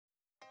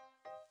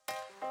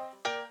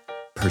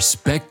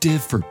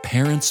Perspective for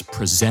Parents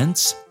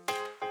presents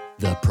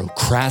The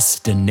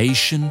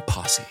Procrastination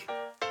Posse.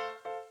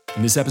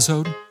 In this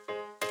episode,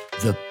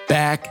 The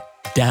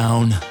Back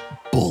Down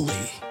Bully.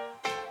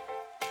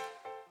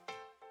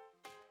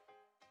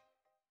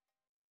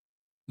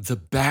 The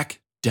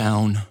Back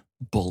Down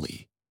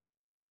Bully.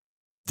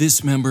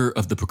 This member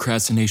of the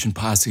Procrastination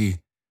Posse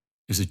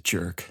is a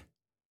jerk.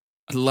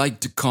 I'd like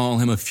to call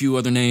him a few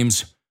other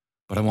names,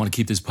 but I want to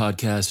keep this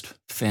podcast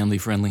family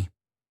friendly.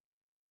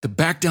 The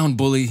back down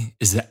bully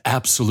is the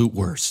absolute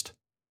worst.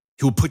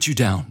 He will put you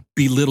down,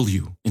 belittle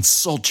you,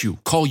 insult you,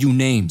 call you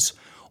names,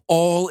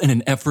 all in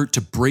an effort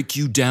to break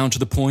you down to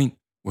the point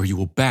where you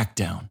will back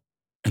down.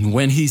 And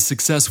when he's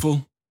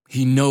successful,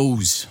 he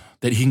knows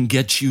that he can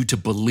get you to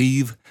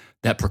believe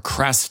that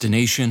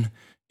procrastination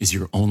is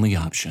your only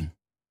option.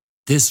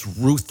 This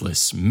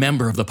ruthless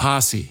member of the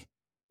posse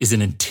is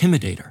an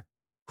intimidator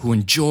who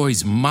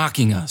enjoys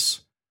mocking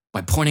us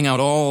by pointing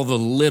out all the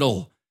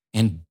little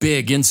and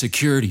big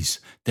insecurities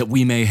that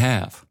we may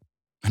have.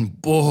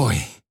 And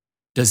boy,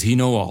 does he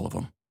know all of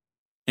them.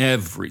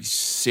 Every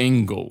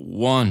single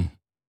one.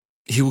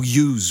 He will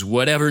use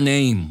whatever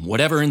name,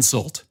 whatever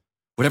insult,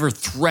 whatever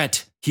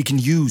threat he can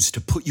use to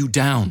put you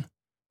down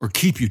or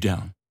keep you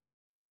down.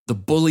 The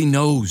bully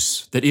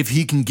knows that if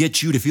he can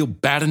get you to feel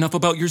bad enough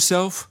about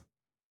yourself,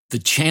 the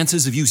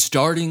chances of you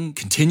starting,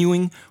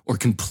 continuing, or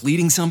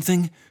completing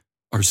something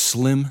are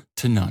slim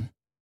to none.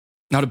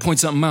 Now, to point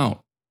something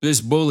out, this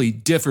bully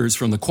differs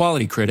from the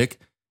quality critic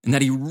in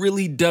that he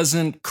really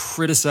doesn't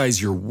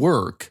criticize your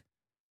work.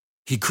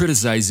 He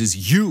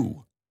criticizes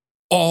you,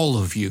 all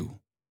of you.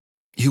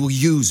 He will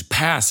use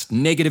past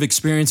negative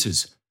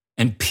experiences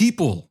and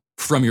people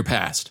from your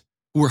past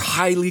who were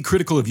highly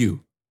critical of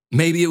you.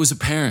 Maybe it was a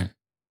parent,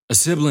 a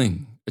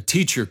sibling, a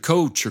teacher,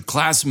 coach, or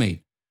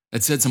classmate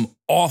that said some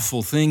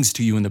awful things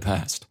to you in the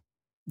past.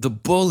 The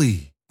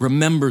bully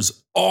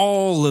remembers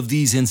all of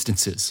these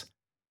instances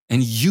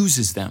and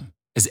uses them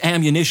as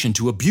ammunition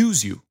to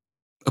abuse you.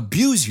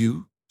 Abuse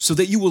you so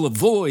that you will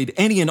avoid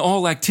any and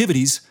all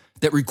activities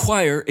that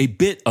require a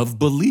bit of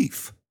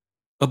belief.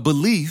 A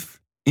belief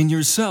in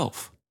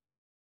yourself.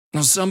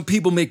 Now, some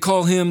people may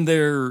call him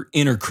their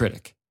inner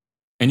critic.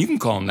 And you can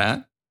call him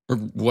that, or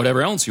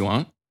whatever else you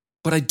want.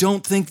 But I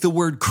don't think the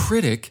word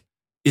critic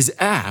is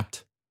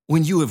apt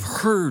when you have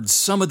heard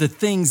some of the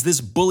things this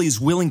bully is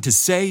willing to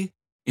say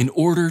in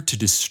order to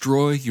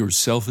destroy your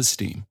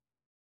self-esteem.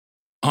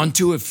 On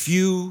to a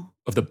few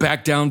of the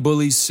back down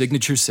bully's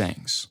signature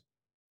sayings.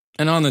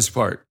 And on this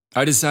part,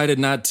 I decided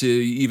not to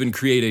even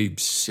create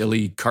a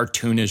silly,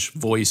 cartoonish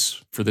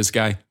voice for this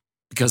guy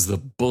because the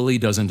bully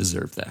doesn't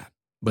deserve that.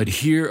 But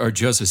here are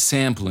just a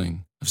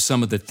sampling of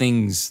some of the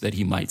things that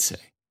he might say.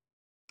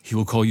 He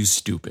will call you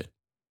stupid.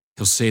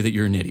 He'll say that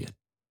you're an idiot,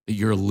 that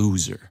you're a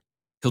loser.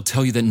 He'll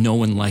tell you that no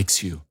one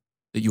likes you,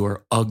 that you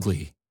are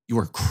ugly, you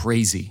are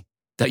crazy,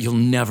 that you'll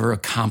never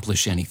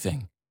accomplish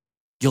anything.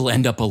 You'll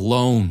end up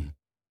alone.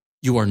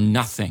 You are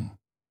nothing.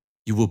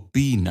 You will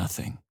be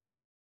nothing.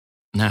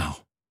 Now,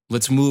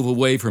 let's move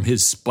away from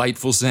his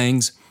spiteful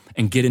sayings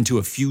and get into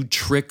a few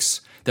tricks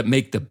that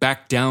make the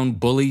back down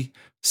bully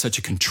such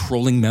a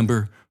controlling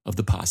member of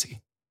the posse.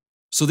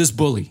 So this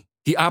bully,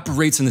 he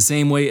operates in the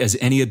same way as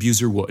any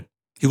abuser would.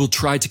 He will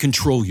try to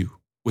control you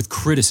with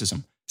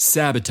criticism,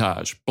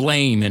 sabotage,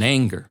 blame, and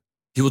anger.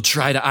 He will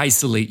try to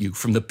isolate you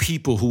from the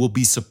people who will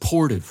be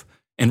supportive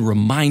and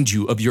remind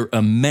you of your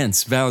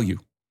immense value.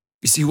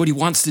 You see, what he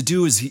wants to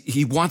do is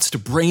he wants to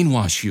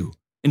brainwash you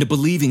into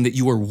believing that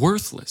you are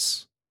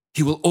worthless.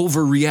 He will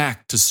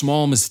overreact to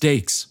small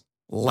mistakes,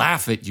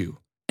 laugh at you,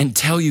 and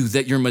tell you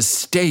that your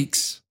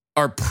mistakes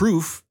are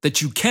proof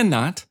that you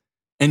cannot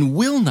and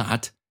will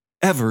not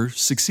ever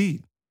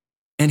succeed.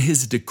 And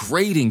his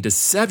degrading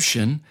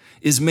deception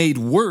is made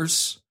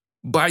worse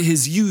by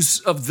his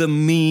use of the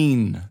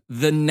mean,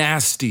 the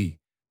nasty,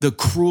 the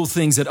cruel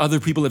things that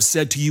other people have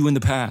said to you in the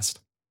past.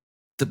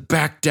 The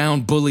back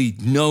down bully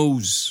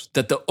knows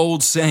that the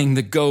old saying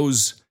that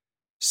goes,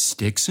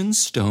 "Sticks and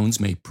stones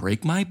may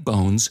break my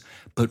bones,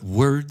 but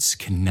words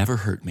can never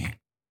hurt me."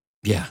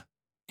 Yeah,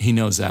 he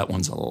knows that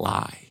one's a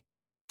lie.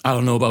 I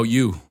don't know about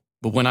you,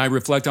 but when I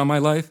reflect on my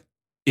life,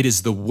 it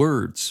is the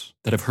words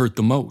that have hurt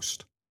the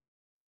most.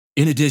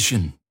 In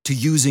addition to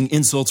using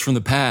insults from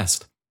the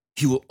past,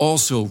 he will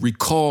also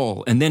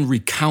recall and then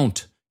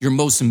recount your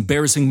most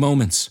embarrassing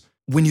moments.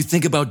 When you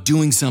think about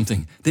doing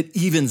something that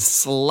even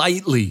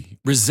slightly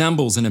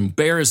resembles an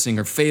embarrassing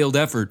or failed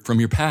effort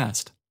from your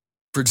past.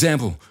 For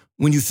example,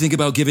 when you think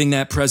about giving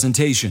that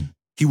presentation,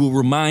 he will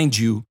remind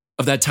you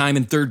of that time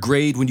in 3rd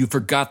grade when you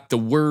forgot the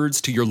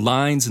words to your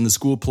lines in the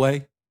school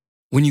play.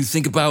 When you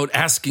think about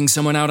asking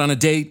someone out on a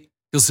date,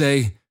 he'll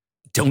say,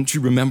 "Don't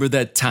you remember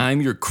that time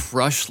your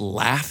crush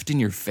laughed in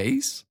your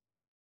face?"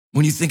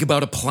 When you think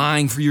about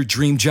applying for your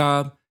dream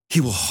job, he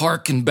will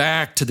hearken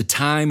back to the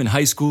time in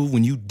high school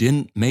when you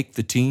didn't make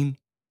the team.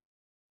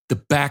 The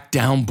back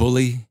down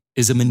bully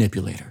is a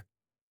manipulator.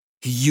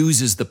 He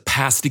uses the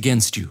past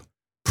against you,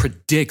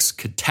 predicts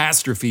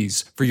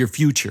catastrophes for your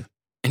future,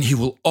 and he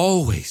will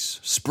always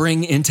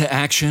spring into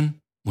action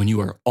when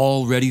you are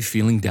already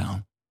feeling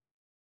down.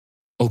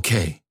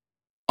 Okay,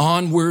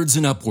 onwards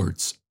and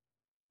upwards.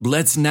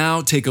 Let's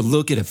now take a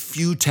look at a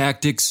few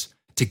tactics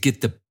to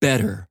get the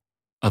better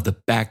of the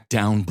back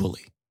down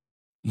bully.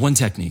 One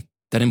technique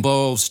that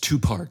involves two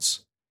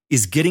parts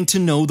is getting to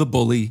know the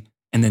bully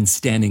and then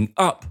standing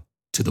up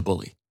to the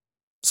bully.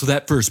 So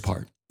that first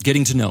part,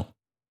 getting to know.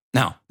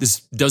 Now,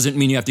 this doesn't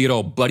mean you have to get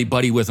all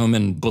buddy-buddy with him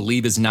and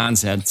believe his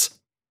nonsense.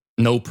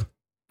 Nope.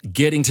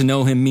 Getting to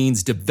know him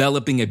means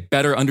developing a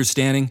better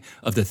understanding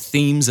of the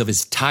themes of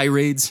his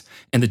tirades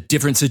and the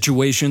different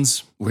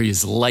situations where he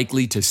is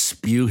likely to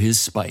spew his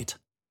spite.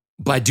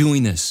 By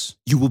doing this,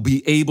 you will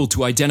be able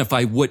to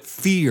identify what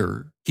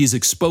fear he is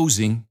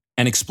exposing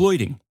and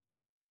exploiting.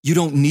 You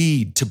don't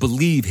need to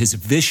believe his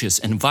vicious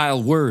and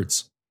vile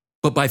words,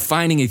 but by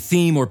finding a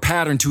theme or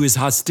pattern to his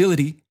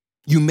hostility,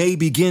 you may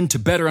begin to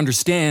better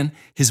understand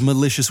his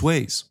malicious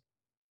ways.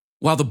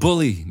 While the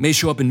bully may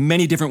show up in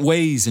many different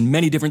ways in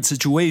many different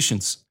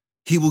situations,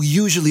 he will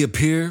usually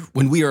appear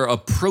when we are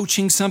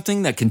approaching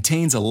something that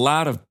contains a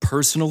lot of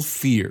personal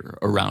fear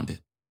around it.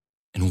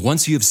 And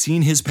once you have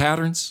seen his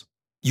patterns,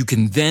 you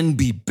can then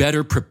be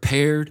better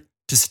prepared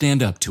to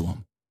stand up to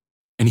him.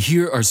 And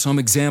here are some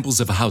examples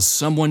of how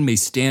someone may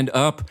stand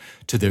up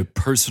to their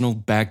personal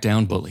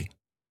back-down bully.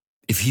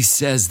 If he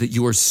says that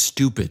you are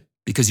stupid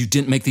because you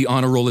didn't make the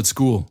honor roll at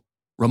school,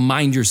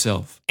 remind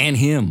yourself and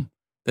him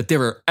that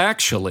there are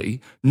actually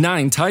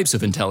 9 types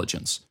of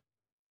intelligence,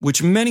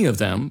 which many of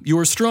them you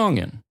are strong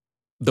in.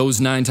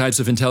 Those 9 types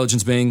of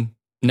intelligence being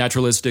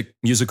naturalistic,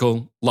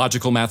 musical,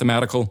 logical,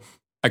 mathematical,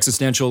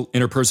 existential,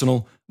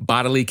 interpersonal,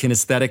 bodily,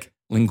 kinesthetic,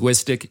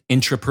 linguistic,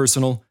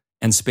 intrapersonal,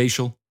 and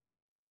spatial.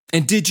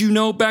 And did you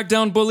know, back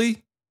down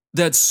bully,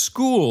 that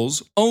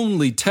schools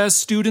only test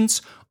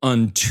students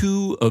on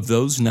 2 of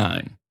those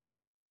 9?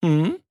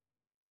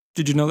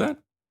 Did you know that?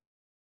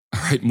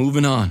 All right,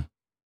 moving on.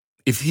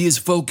 If he is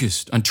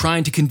focused on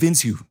trying to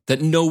convince you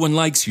that no one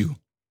likes you,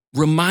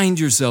 remind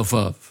yourself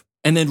of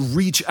and then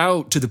reach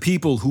out to the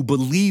people who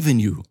believe in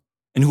you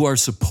and who are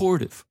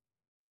supportive.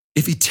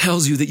 If he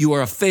tells you that you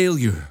are a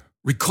failure,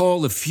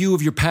 recall a few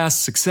of your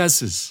past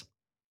successes.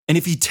 And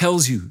if he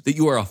tells you that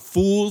you are a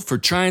fool for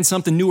trying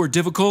something new or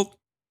difficult,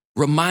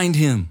 remind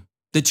him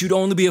that you'd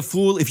only be a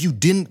fool if you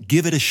didn't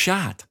give it a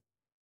shot.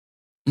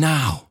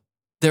 Now,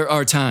 there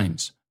are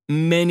times,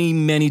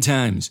 many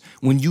times,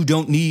 when you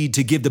don't need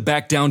to give the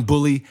back down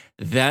bully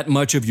that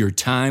much of your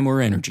time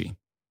or energy.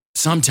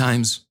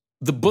 Sometimes,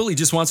 the bully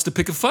just wants to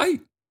pick a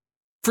fight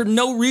for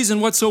no reason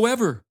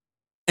whatsoever.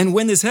 And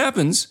when this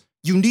happens,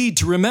 you need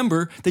to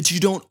remember that you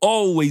don't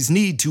always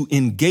need to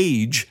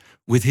engage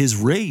with his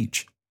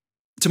rage.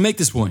 To make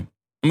this point,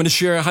 I'm going to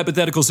share a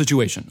hypothetical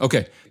situation.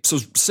 Okay, so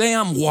say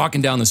I'm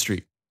walking down the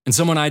street and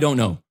someone I don't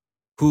know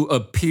who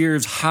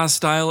appears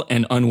hostile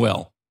and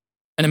unwell.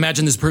 And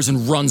imagine this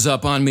person runs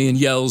up on me and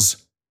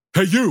yells,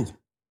 "Hey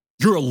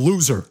you're a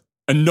loser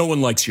and no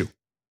one likes you."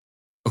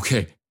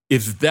 Okay,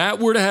 if that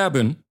were to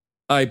happen,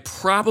 I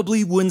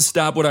probably wouldn't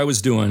stop what I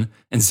was doing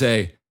and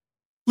say,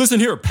 "Listen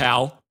here,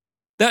 pal,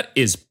 that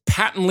is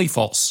patently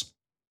false.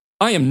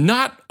 I am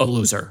not a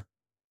loser.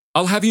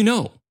 I'll have you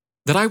know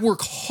that I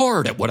work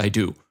hard at what I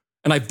do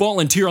and I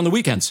volunteer on the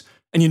weekends.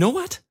 And you know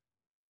what?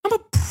 I'm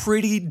a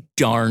pretty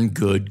darn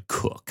good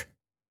cook.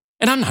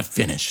 And I'm not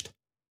finished.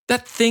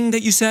 That thing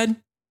that you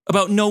said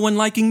about no one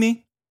liking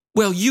me?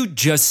 Well, you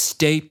just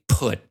stay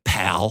put,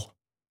 pal,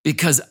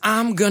 because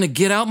I'm going to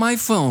get out my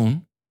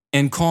phone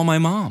and call my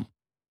mom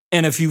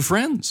and a few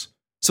friends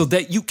so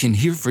that you can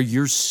hear for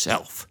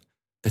yourself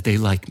that they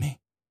like me.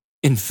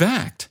 In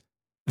fact,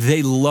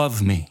 they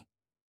love me.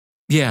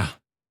 Yeah,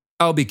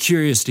 I'll be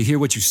curious to hear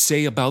what you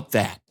say about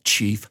that,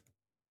 Chief."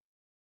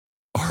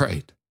 All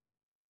right.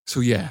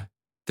 So yeah,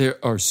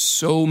 there are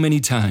so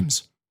many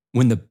times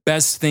when the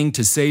best thing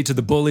to say to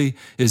the bully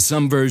is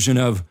some version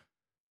of,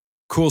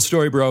 "Cool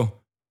story, bro.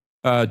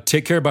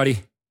 Take care,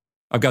 buddy.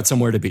 I've got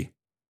somewhere to be."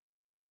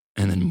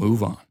 And then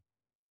move on.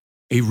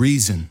 A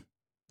reason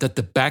that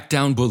the back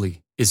down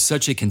bully is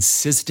such a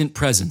consistent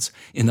presence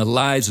in the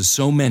lives of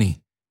so many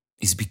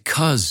is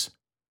because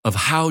of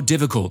how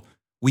difficult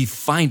we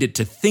find it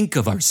to think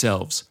of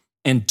ourselves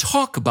and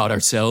talk about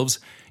ourselves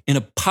in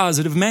a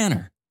positive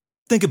manner.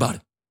 Think about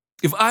it.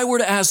 If I were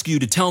to ask you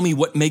to tell me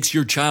what makes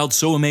your child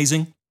so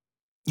amazing,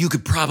 you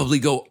could probably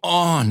go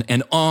on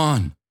and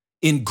on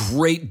in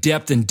great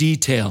depth and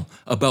detail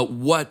about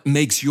what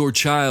makes your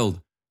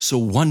child so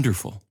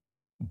wonderful.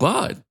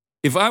 But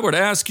if I were to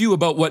ask you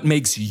about what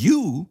makes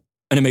you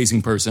an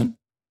amazing person,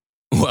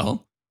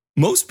 well,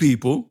 most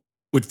people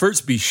would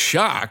first be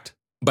shocked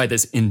by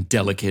this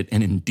indelicate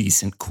and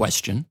indecent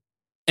question,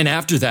 and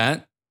after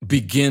that,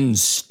 begin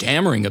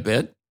stammering a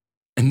bit,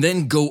 and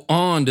then go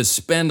on to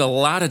spend a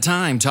lot of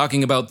time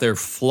talking about their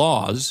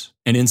flaws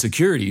and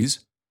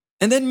insecurities,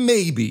 and then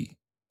maybe,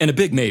 and a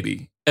big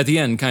maybe, at the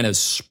end kind of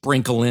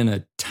sprinkle in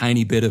a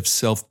tiny bit of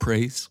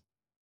self-praise.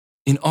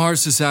 In our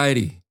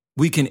society,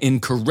 we can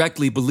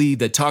incorrectly believe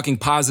that talking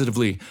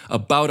positively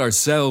about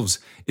ourselves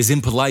is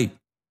impolite,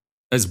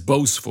 as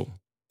boastful,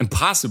 and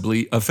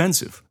possibly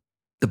offensive.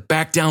 The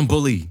back down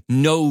bully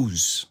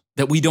knows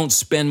that we don't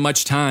spend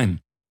much time,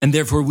 and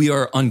therefore we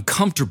are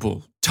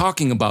uncomfortable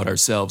talking about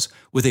ourselves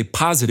with a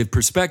positive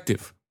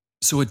perspective.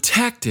 So a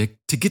tactic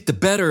to get the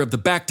better of the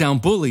back down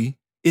bully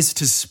is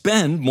to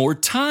spend more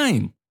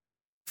time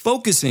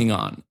focusing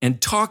on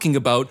and talking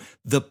about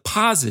the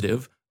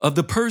positive of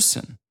the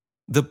person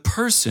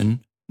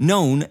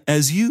known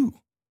as you.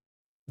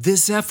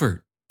 This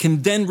effort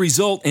can then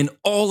result in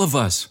all of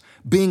us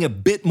being a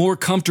bit more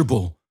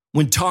comfortable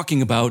when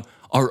talking about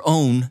our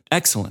own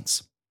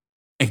excellence.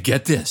 And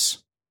get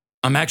this,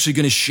 I'm actually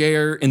going to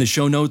share in the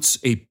show notes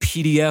a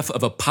PDF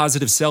of a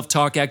positive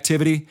self-talk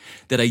activity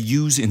that I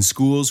use in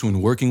schools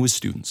when working with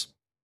students.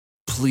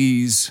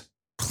 Please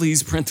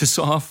print this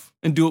off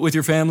and do it with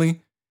your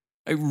family.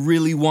 I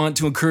really want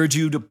to encourage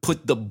you to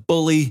put the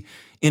bully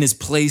in his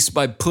place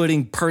by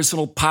putting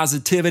personal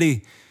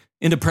positivity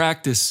into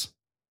practice.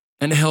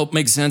 And to help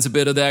make sense a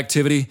bit of the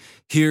activity,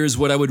 here's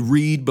what I would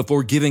read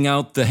before giving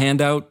out the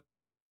handout.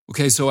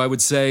 Okay, so I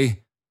would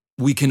say,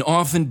 we can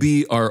often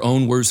be our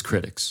own worst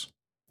critics.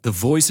 The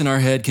voice in our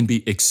head can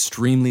be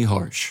extremely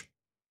harsh.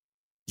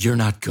 You're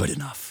not good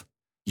enough.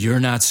 You're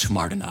not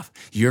smart enough.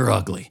 You're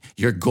ugly.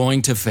 You're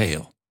going to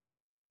fail.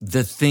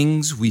 The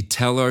things we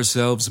tell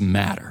ourselves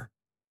matter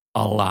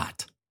a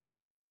lot.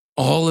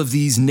 All of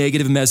these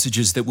negative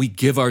messages that we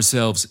give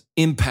ourselves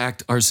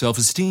impact our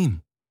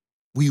self-esteem.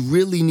 We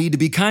really need to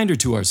be kinder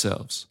to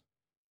ourselves.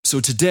 So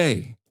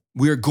today,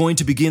 we are going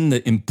to begin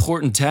the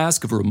important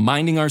task of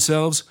reminding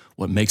ourselves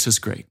what makes us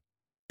great.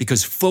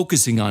 Because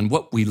focusing on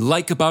what we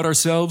like about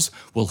ourselves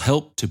will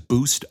help to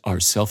boost our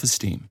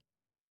self-esteem.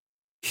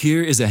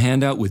 Here is a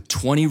handout with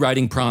 20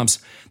 writing prompts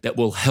that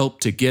will help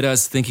to get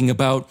us thinking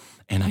about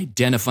and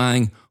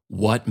identifying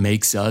what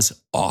makes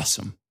us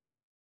awesome.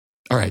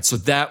 All right, so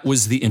that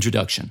was the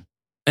introduction.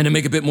 And to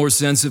make a bit more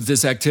sense of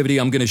this activity,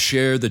 I'm going to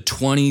share the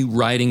 20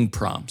 writing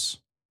prompts.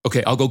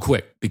 Okay, I'll go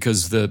quick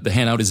because the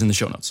handout is in the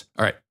show notes.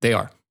 All right, they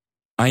are.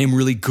 I am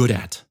really good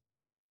at.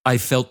 I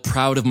felt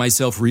proud of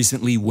myself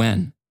recently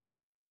when.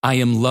 I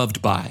am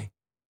loved by.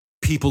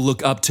 People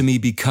look up to me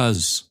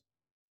because.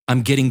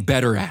 I'm getting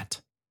better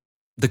at.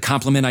 The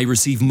compliment I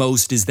receive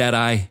most is that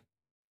I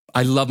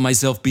love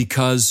myself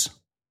because.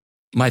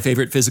 My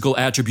favorite physical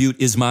attribute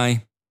is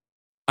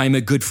I'm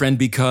a good friend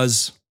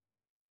because.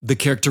 The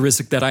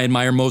characteristic that I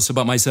admire most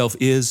about myself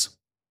is.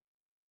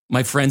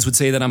 My friends would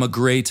say that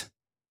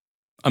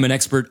I'm an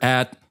expert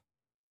at.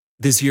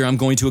 This year I'm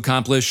going to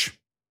accomplish.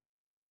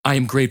 I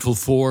am grateful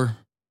for.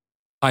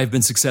 I have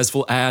been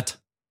successful at.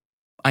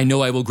 I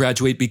know I will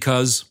graduate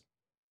because.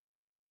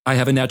 I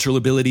have a natural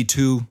ability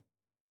to.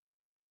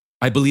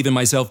 I believe in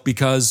myself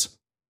because.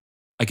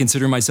 I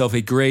consider myself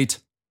a great.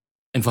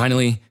 And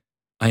finally,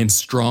 I am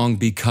strong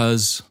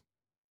because.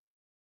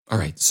 All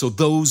right, so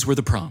those were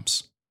the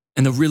prompts.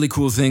 And the really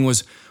cool thing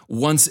was,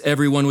 once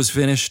everyone was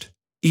finished,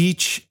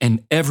 each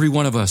and every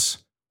one of us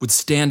would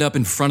stand up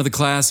in front of the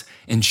class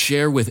and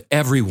share with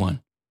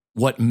everyone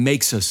what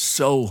makes us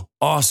so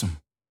awesome.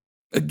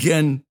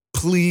 Again,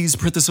 please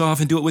print this off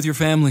and do it with your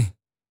family.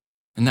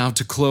 And now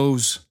to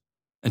close,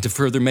 and to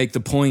further make the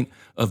point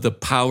of the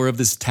power of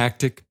this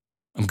tactic,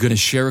 I'm going to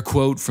share a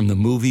quote from the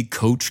movie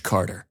Coach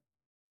Carter.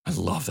 I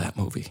love that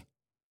movie.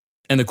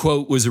 And the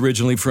quote was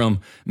originally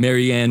from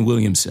Marianne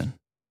Williamson.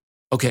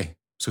 Okay,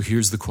 so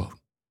here's the quote.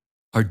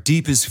 Our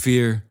deepest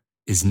fear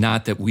is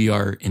not that we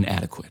are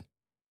inadequate.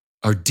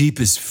 Our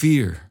deepest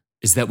fear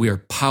is that we are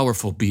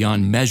powerful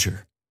beyond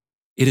measure.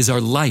 It is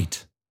our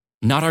light,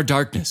 not our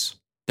darkness,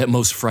 that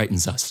most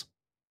frightens us.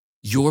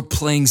 Your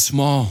playing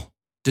small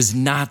does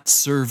not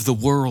serve the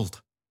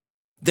world.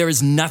 There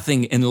is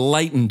nothing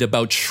enlightened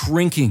about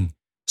shrinking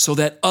so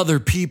that other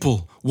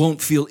people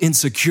won't feel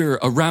insecure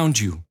around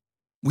you.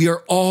 We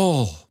are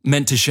all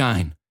meant to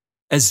shine,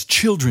 as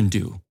children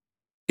do.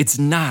 It's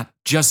not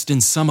just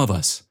in some of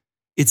us,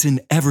 it's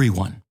in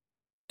everyone.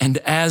 And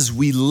as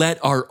we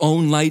let our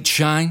own light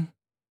shine,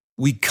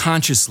 we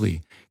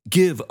consciously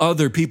give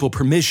other people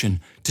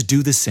permission to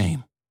do the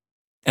same.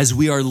 As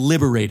we are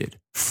liberated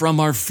from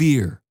our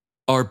fear,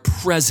 our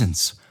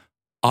presence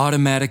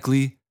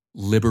automatically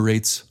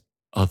liberates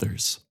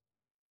others.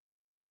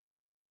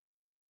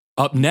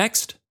 Up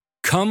next,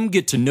 come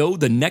get to know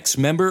the next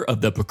member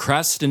of the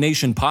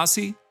Procrastination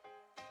Posse,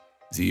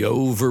 the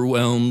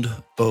Overwhelmed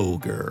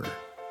Ogre.